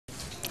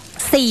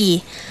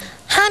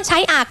4. ห้ามใช้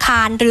อาค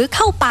ารหรือเ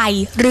ข้าไป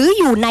หรือ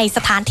อยู่ในส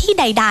ถานที่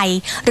ใด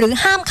ๆหรือ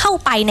ห้ามเข้า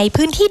ไปใน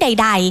พื้นที่ใ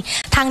ด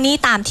ๆทั้งนี้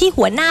ตามที่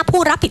หัวหน้า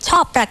ผู้รับผิดชอ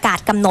บประกาศ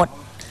กำหนด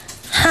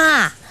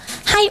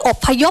 5. ให้อ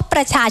พยพป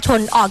ระชาชน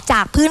ออกจ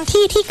ากพื้น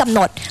ที่ที่กำหน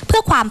ดเพื่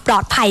อความปลอ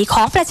ดภัยข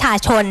องประชา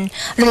ชน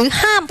หรือ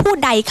ห้ามผู้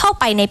ใดเข้า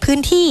ไปในพื้น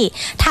ที่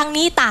ทั้ง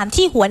นี้ตาม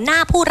ที่หัวหน้า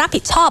ผู้รับ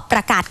ผิดชอบปร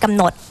ะกาศกำ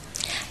หนด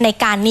ใน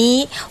การนี้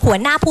หัว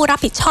หน้าผู้รับ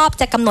ผิดชอบ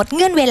จะกำหนดเ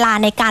งื่อนเวลา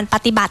ในการป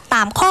ฏิบัติต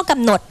ามข้อก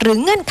ำหนดหรือ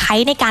เงื่อนไข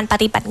ในการป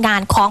ฏิบัติงา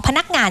นของพ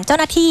นักงานเจ้า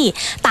หน้าที่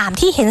ตาม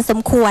ที่เห็นสม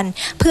ควร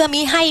เพื่อ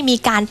มิให้มี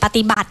การป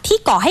ฏิบัติที่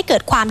ก่อให้เกิ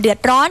ดความเดือด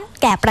ร้อน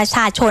แก่ประช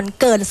าชน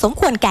เกินสม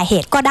ควรแก่เห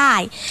ตุก็ได้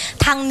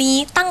ทั้งนี้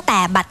ตั้งแต่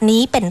บัด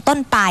นี้เป็นต้น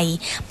ไป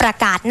ประ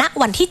กาศณ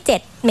วันที่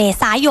 7 เม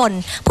ษายน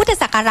พุทธ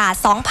ศักราช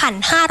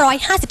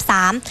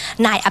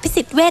 2553 นายอภิ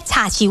สิทธิ์เวชช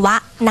าชีวะ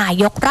นา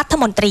ยกรัฐ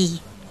มนตรี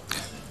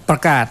ปร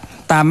ะกาศ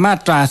ตามมา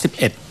ตรา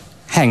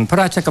 11 แห่งพระ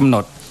ราชกำหน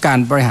ดการ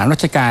บริหารรา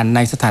ชการใน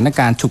สถานก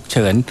ารณ์ฉุกเ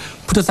ฉิน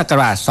พุทธศัก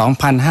ราช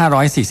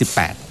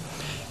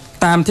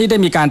 2548 ตามที่ได้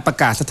มีการประ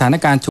กาศสถาน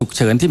การณ์ฉุกเ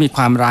ฉินที่มีค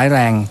วามร้ายแร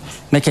ง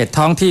ในเขต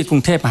ท้องที่กรุ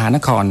งเทพมหาน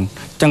คร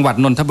จังหวัด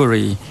นนทบุ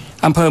รี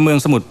อำเภอเมือง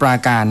สมุทรปรา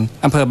การ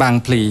อำเภอบาง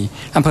พลี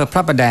อำเภอพร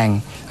ะประแดง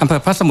อำเภอ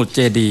พระสมุทรเจ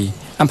ดีย์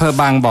อำเภอ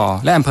บางบ่อ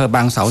และอำเภอบ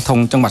างเสาธง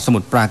จังหวัดสมุ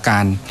ทรปรากา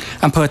ร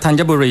อำเภอธั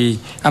ญบุรี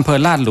อำเภอ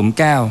ลาดหลุมแ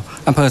ก้ว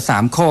อำเภอสา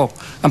มโคก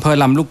อำเภอ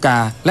ลำลูกกา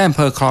และอำเ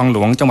ภอคลองหล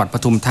วง จังหวัดป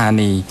ทุมธา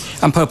นี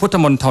อำเภอพุทธ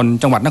มณฑล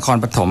จังหวัดนคร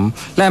ปฐม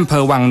และอำเภ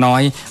อวังน้อ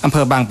ย อำเภ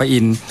อบางปะอิ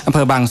น อำเภ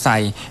อบางไทร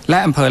และ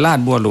อำเภอลาด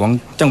บัวหลวง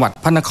จังหวัด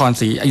พระนคร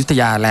ศรีอยุธ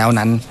ยาแล้ว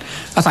นั้น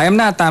อาศัยอ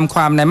ำนาจตามคว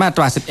ามในมาต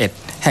รา 11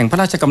 แห่งพระ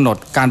ราชกำหนด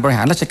การบริห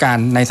ารราชการ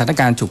ในสถาน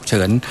การณ์ฉุกเ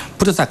ฉิน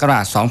พุทธศักรา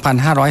ช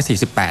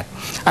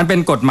 2548 อันเป็น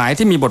กฎหมาย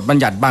ที่มีบทบัญ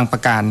ญัติบางปร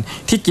ะการ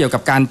ที่เกี่ยวกั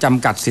บการจ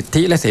ำกัดสิท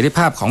ธิและเสรีภ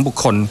าพของบุค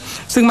คล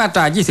ซึ่งมาต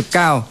รา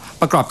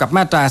 29 ประกอบกับม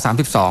าตรา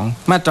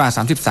 32 มาตรา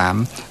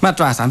 33 มาต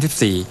รา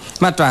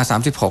 34 มาตรา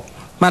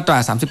 36 มาตรา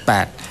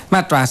 38 ม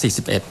าตรา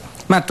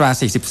 41 มาตรา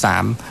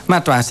 43 มา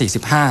ตรา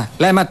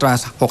 45 และมาตรา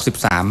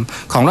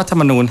 63 ของรัฐธรร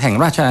มนูญแห่ง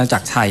ราชอาณาจั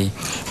กรไทย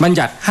บัญ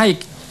ญัติให้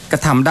กร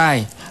ะทำได้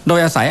โดย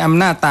อาศัยอ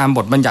ำนาจตามบ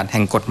ทบัญญัติแ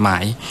ห่งกฎหมา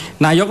ย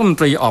นายกรัฐมน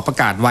ตรีออกประ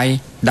กาศไว้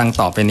ดัง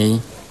ต่อไปนี้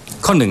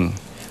ข้อ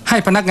 1. ให้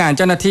พนักงานเ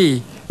จ้าหน้าที่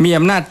มี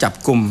อำนาจจับ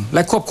กุมแล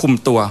ะควบคุม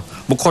ตัว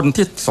บุคคล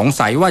ที่สง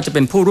สัยว่าจะเ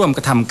ป็นผู้ร่วมก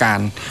ระทำการ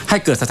ให้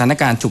เกิดสถาน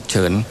การณ์ฉุกเ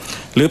ฉิน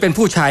หรือเป็น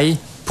ผู้ใช้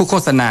ผู้โฆ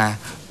ษณา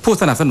ผู้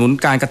สนับสนุน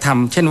การกระท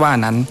ำเช่นว่า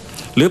นั้น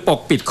หรือปก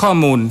ปิดข้อ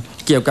มูล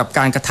เกี่ยวกับก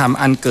ารกระท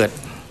ำอันเกิด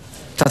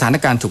สถาน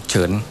การณ์ฉุกเ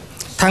ฉิน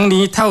ทั้ง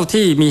นี้เท่า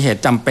ที่มีเห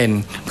ตุจำเป็น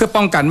เพื่อ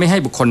ป้องกันไม่ให้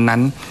บุคคลนั้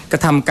นกร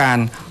ะทำการ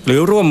หรือ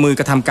ร่วมมือ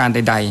กระทำการใ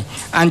ด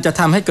ๆอันจะ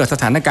ทำให้เกิดส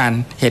ถานการณ์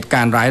เหตุก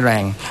ารณ์ร้ายแร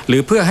งหรื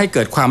อเพื่อให้เ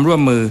กิดความร่ว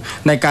มมือ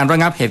ในการระ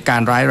งับเหตุการ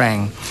ณ์ร้ายแรง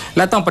แ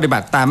ละต้องปฏิบั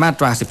ติตามมาต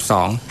รา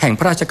 12 แห่งพ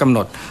ระราชกำหน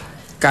ด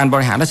การบ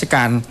ริหารราชก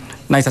าร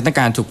ในสถานก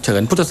ารณ์ฉุกเฉิ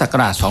นพุทธศัก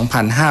ราช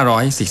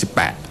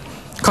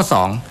 2548 ข้อ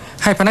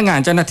 2. ให้พนักงาน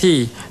เจ้าหน้าที่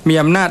มี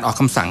อำนาจออก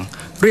คำสั่ง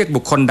เรียกบุ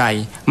คคลใด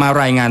มา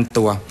รายงาน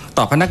ตัว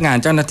ต่อพนักงาน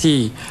เจ้าหน้าที่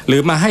หรื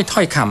อมาให้ถ้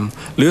อยค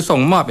ำหรือส่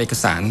งมอบเอก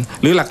สาร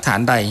หรือหลักฐาน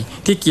ใด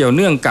ที่เกี่ยวเ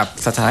นื่องกับ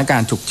สถานกา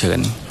รณ์ฉุกเฉิน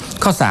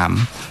ข้อ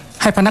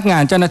 3. ให้พนักงา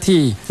นเจ้าหน้า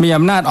ที่มี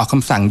อำนาจออกค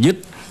ำสั่งยึด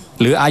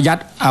หรืออายัด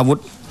อาวุธ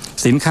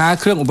สินค้า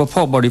เครื่องอุปโภ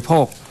คบริโภ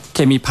คเค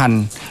มีภัณ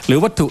ฑ์หรือ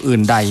วัตถุอื่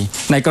นใด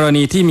ในกร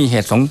ณีที่มีเห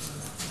ตุ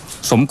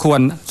สมควร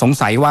สง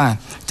สัยว่า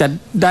จะ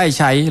ได้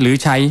ใช้หรือ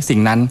ใช้สิ่ง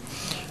นั้น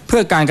เพื่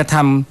อการกระท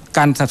ำก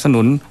ารสนับส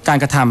นุนการ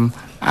กระท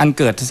ำอัน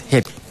เกิดเห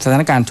ตุสถา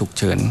นการณ์ฉุก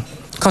เฉิน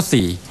ข้อ 4.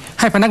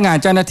 ให้พนักงาน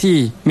เจ้าหน้าที่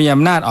มีอ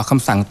ำนาจออกค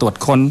ำสั่งตรวจ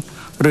ค้น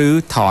หรือ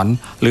ถอน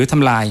หรือท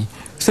ำลาย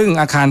ซึ่ง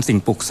อาคารสิ่ง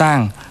ปลูกสร้าง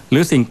หรื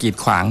อสิ่งกีด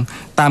ขวาง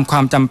ตามควา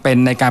มจำเป็น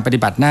ในการปฏิ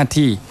บัติหน้า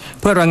ที่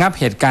เพื่อระงับ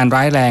เหตุการณ์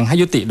ร้ายแรงให้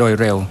ยุติโดย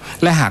เร็ว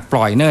และหากป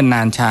ล่อยเนิ่นน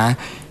านช้า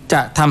จ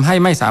ะทำให้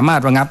ไม่สามาร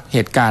ถระงับเห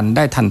ตุการณ์ไ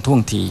ด้ทันท่วง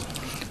ที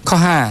ข้อ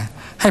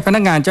 5. ให้พนั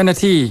กงานเจ้าหน้า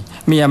ที่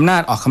มีอำนา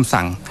จออกคำ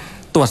สั่ง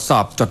ตรวจสอ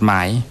บจดหม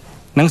าย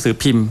หนังสือ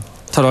พิมพ์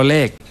โทรเล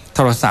ขโ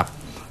ทรศัพท์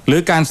หรื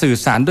อการสื่อ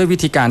สารด้วยวิ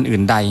ธีการอื่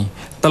นใด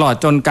ตลอด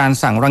จนการ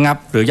สั่งระงับ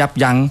หรือยับ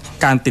ยั้ง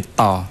การติด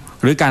ต่อ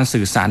หรือการ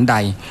สื่อสารใด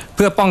เ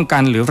พื่อป้องกั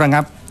นหรือระ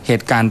งับเห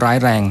ตุการณ์ร้าย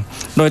แรง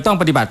โดยต้อง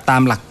ปฏิบัติตา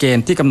มหลักเกณ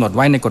ฑ์ที่กำหนดไ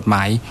ว้ในกฎหม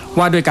าย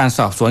ว่าด้วยการส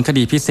อบสวนค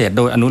ดีพิเศษโ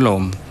ดยอนุโล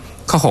ม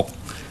ข้อ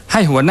 6. ใ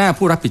ห้หัวหน้า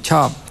ผู้รับผิดช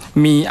อบ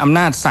มีอำน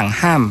าจสั่ง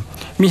ห้าม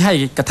มิให้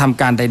กระท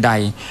ำการใด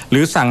ๆหรื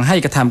อสั่งให้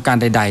กระทำการ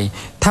ใด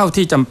ๆเท่า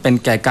ที่จำเป็น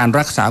แก่การ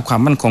รักษาควา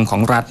มมั่นคงขอ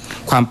งรัฐ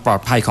ความปลอ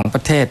ดภัยของป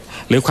ระเทศ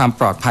หรือความ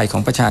ปลอดภัยขอ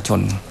งประชาชน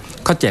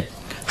ข้อ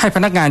 7. ให้พ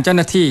นักงานเจ้าห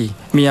น้าที่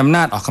มีอำน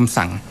าจออกคำ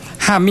สั่ง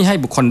ห้ามมิให้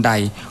บุคคลใด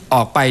อ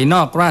อกไปน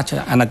อกราช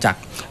อาณาจักร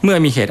เมื่อ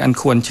มีเหตุอัน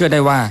ควรเชื่อได้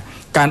ว่า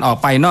การออก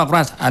ไปนอกร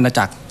าชอาณา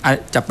จักร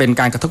จะเป็น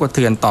การกระทบกระเ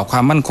ทือนต่อควา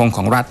มมั่นคงข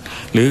องรัฐ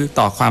หรือ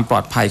ต่อความปลอ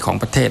ดภัยของ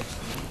ประเทศ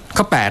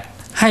ข้อ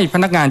 8. ให้พ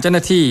นักงานเจ้าหน้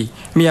าที่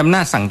มีอำน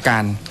าจสั่งกา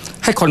ร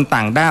ให้คนต่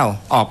างด้าว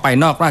ออกไป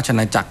นอกราชอา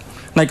ณาจักร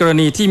ในกร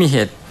ณีที่มีเห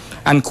ตุ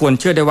อันควร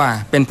เชื่อได้ว่า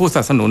เป็นผู้ส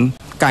นับสนุน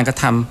การกระ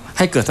ทำใ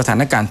ห้เกิดสถา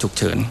นการณ์ฉุก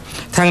เฉิน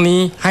ทั้งนี้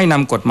ให้น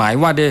ำกฎหมาย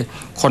ว่าด้วย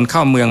คนเข้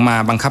าเมืองมา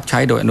บังคับใช้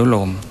โดยอนุโล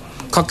ม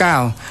ข้อ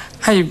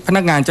 9. ให้พ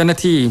นักงานเจ้าหน้า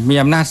ที่มี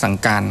อำนาจสั่ง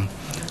การ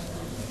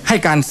ให้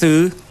การซื้อ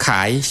ข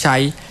ายใช้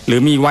หรือ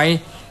มีไว้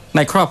ใน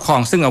ครอบครอง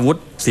ซึ่งอาวุธ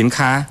สิน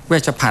ค้าเว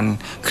ชภัณฑ์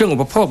เครื่องอุ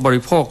ปโภคบ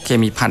ริโภคเค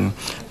มีภัณฑ์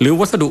หรือ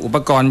วัสดุอุป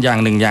กรณ์อย่าง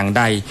หนึ่งอย่างใ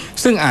ด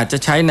ซึ่งอาจจะ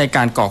ใช้ในก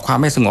ารก่อความ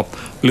ไม่สงบ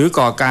หรือ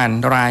ก่อการ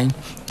ร้าย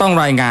ต้อง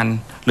รายงาน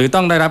หรือต้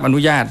องได้รับอนุ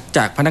ญาตจ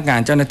ากพนักงาน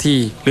เจ้าหน้าที่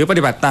หรือป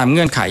ฏิบัติตามเ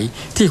งื่อนไข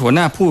ที่หัวห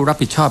น้าผู้รับ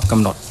ผิดชอบก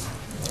ำหนด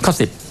ข้อ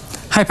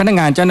 10ให้พนัก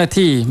งานเจ้าหน้า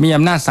ที่มีอ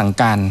ำนาจสั่ง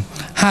การ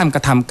ห้ามกร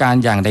ะทำการ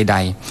อย่างใด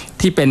ๆ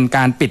ที่เป็นก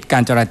ารปิดกา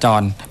รจราจ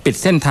รปิด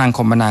เส้นทางค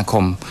มนาค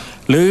ม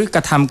หรือก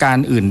ระทำการ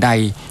อื่นใด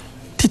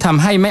ที่ท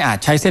ำให้ไม่อาจ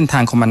ใช้เส้นทา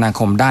งคมนาค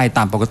มได้ต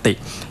ามปกติ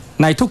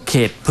ในทุกเข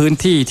ตพื้น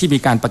ที่ที่มี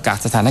การประกาศ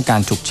สถานการ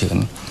ณ์ฉุกเฉิน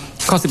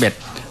ข้อ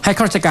 11ให้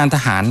ข้าราชการท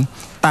หาร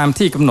ตาม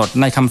ที่กำหนด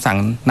ในคำสั่ง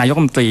นายก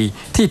รัฐมนตรี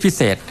ที่พิเ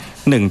ศษ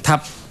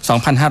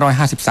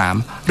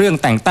1/2553 เรื่อง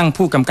แต่งตั้ง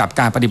ผู้กำกับ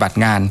การปฏิบัติ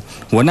งาน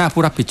หัวหน้า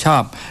ผู้รับผิดชอ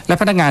บและ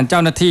พนักงานเจ้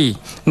าหน้าที่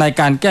ใน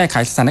การแก้ไข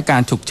สถานการ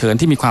ณ์ฉุกเฉิน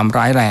ที่มีความ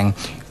ร้ายแรง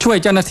ช่วย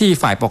เจ้าหน้าที่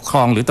ฝ่ายปกคร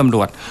องหรือตำร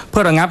วจเพื่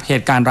อระงับเห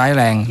ตุการณ์ร้าย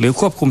แรงหรือ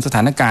ควบคุมสถ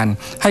านการณ์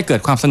ให้เกิด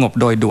ความสงบ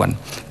โดยด่วน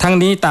ทั้ง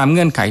นี้ตามเ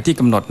งื่อนไขที่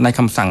กำหนดในค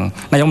ำสั่ง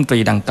นายกรัฐมนตรี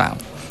ดังกล่าว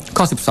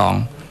ข้อ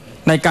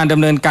 12ในการด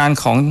ำเนินการ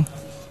ของ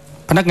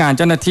พนักงานเ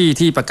จ้าหน้าที่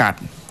ที่ประกาศ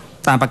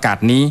ตามประกาศ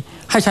นี้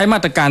ให้ใช้มา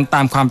ตรการต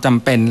ามความจ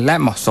ำเป็นและ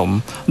เหมาะสม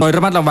โดยร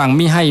ะมัดระวัง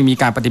มิให้มี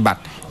การปฏิบัติ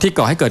ที่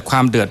ก่อให้เกิดควา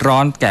มเดือดร้อ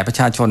นแก่ประ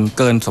ชาชนเ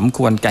กินสมค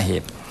วรแก่เห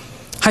ตุ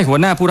ให้หัว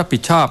หน้าผู้รับผิ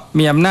ดชอบ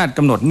มีอำนาจก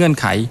ำหนดเงื่อน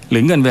ไขหรื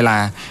อเงื่อนเวลา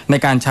ใน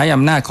การใช้อ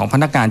ำนาจของพ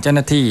นักงานเจ้าห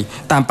น้าที่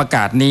ตามประก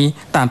าศนี้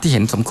ตามที่เ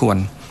ห็นสมควร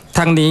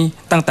ทั้งนี้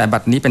ตั้งแต่บั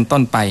ดนี้เป็นต้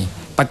นไป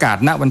ประกาศ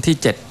ณวันที่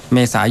 7 เม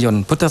ษายน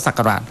พุทธศัก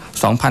ราช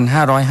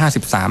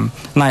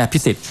 2553 นายอภิ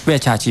สิทธิ์ เวช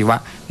ชาชีวะ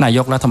นาย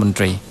กรัฐมน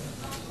ตรี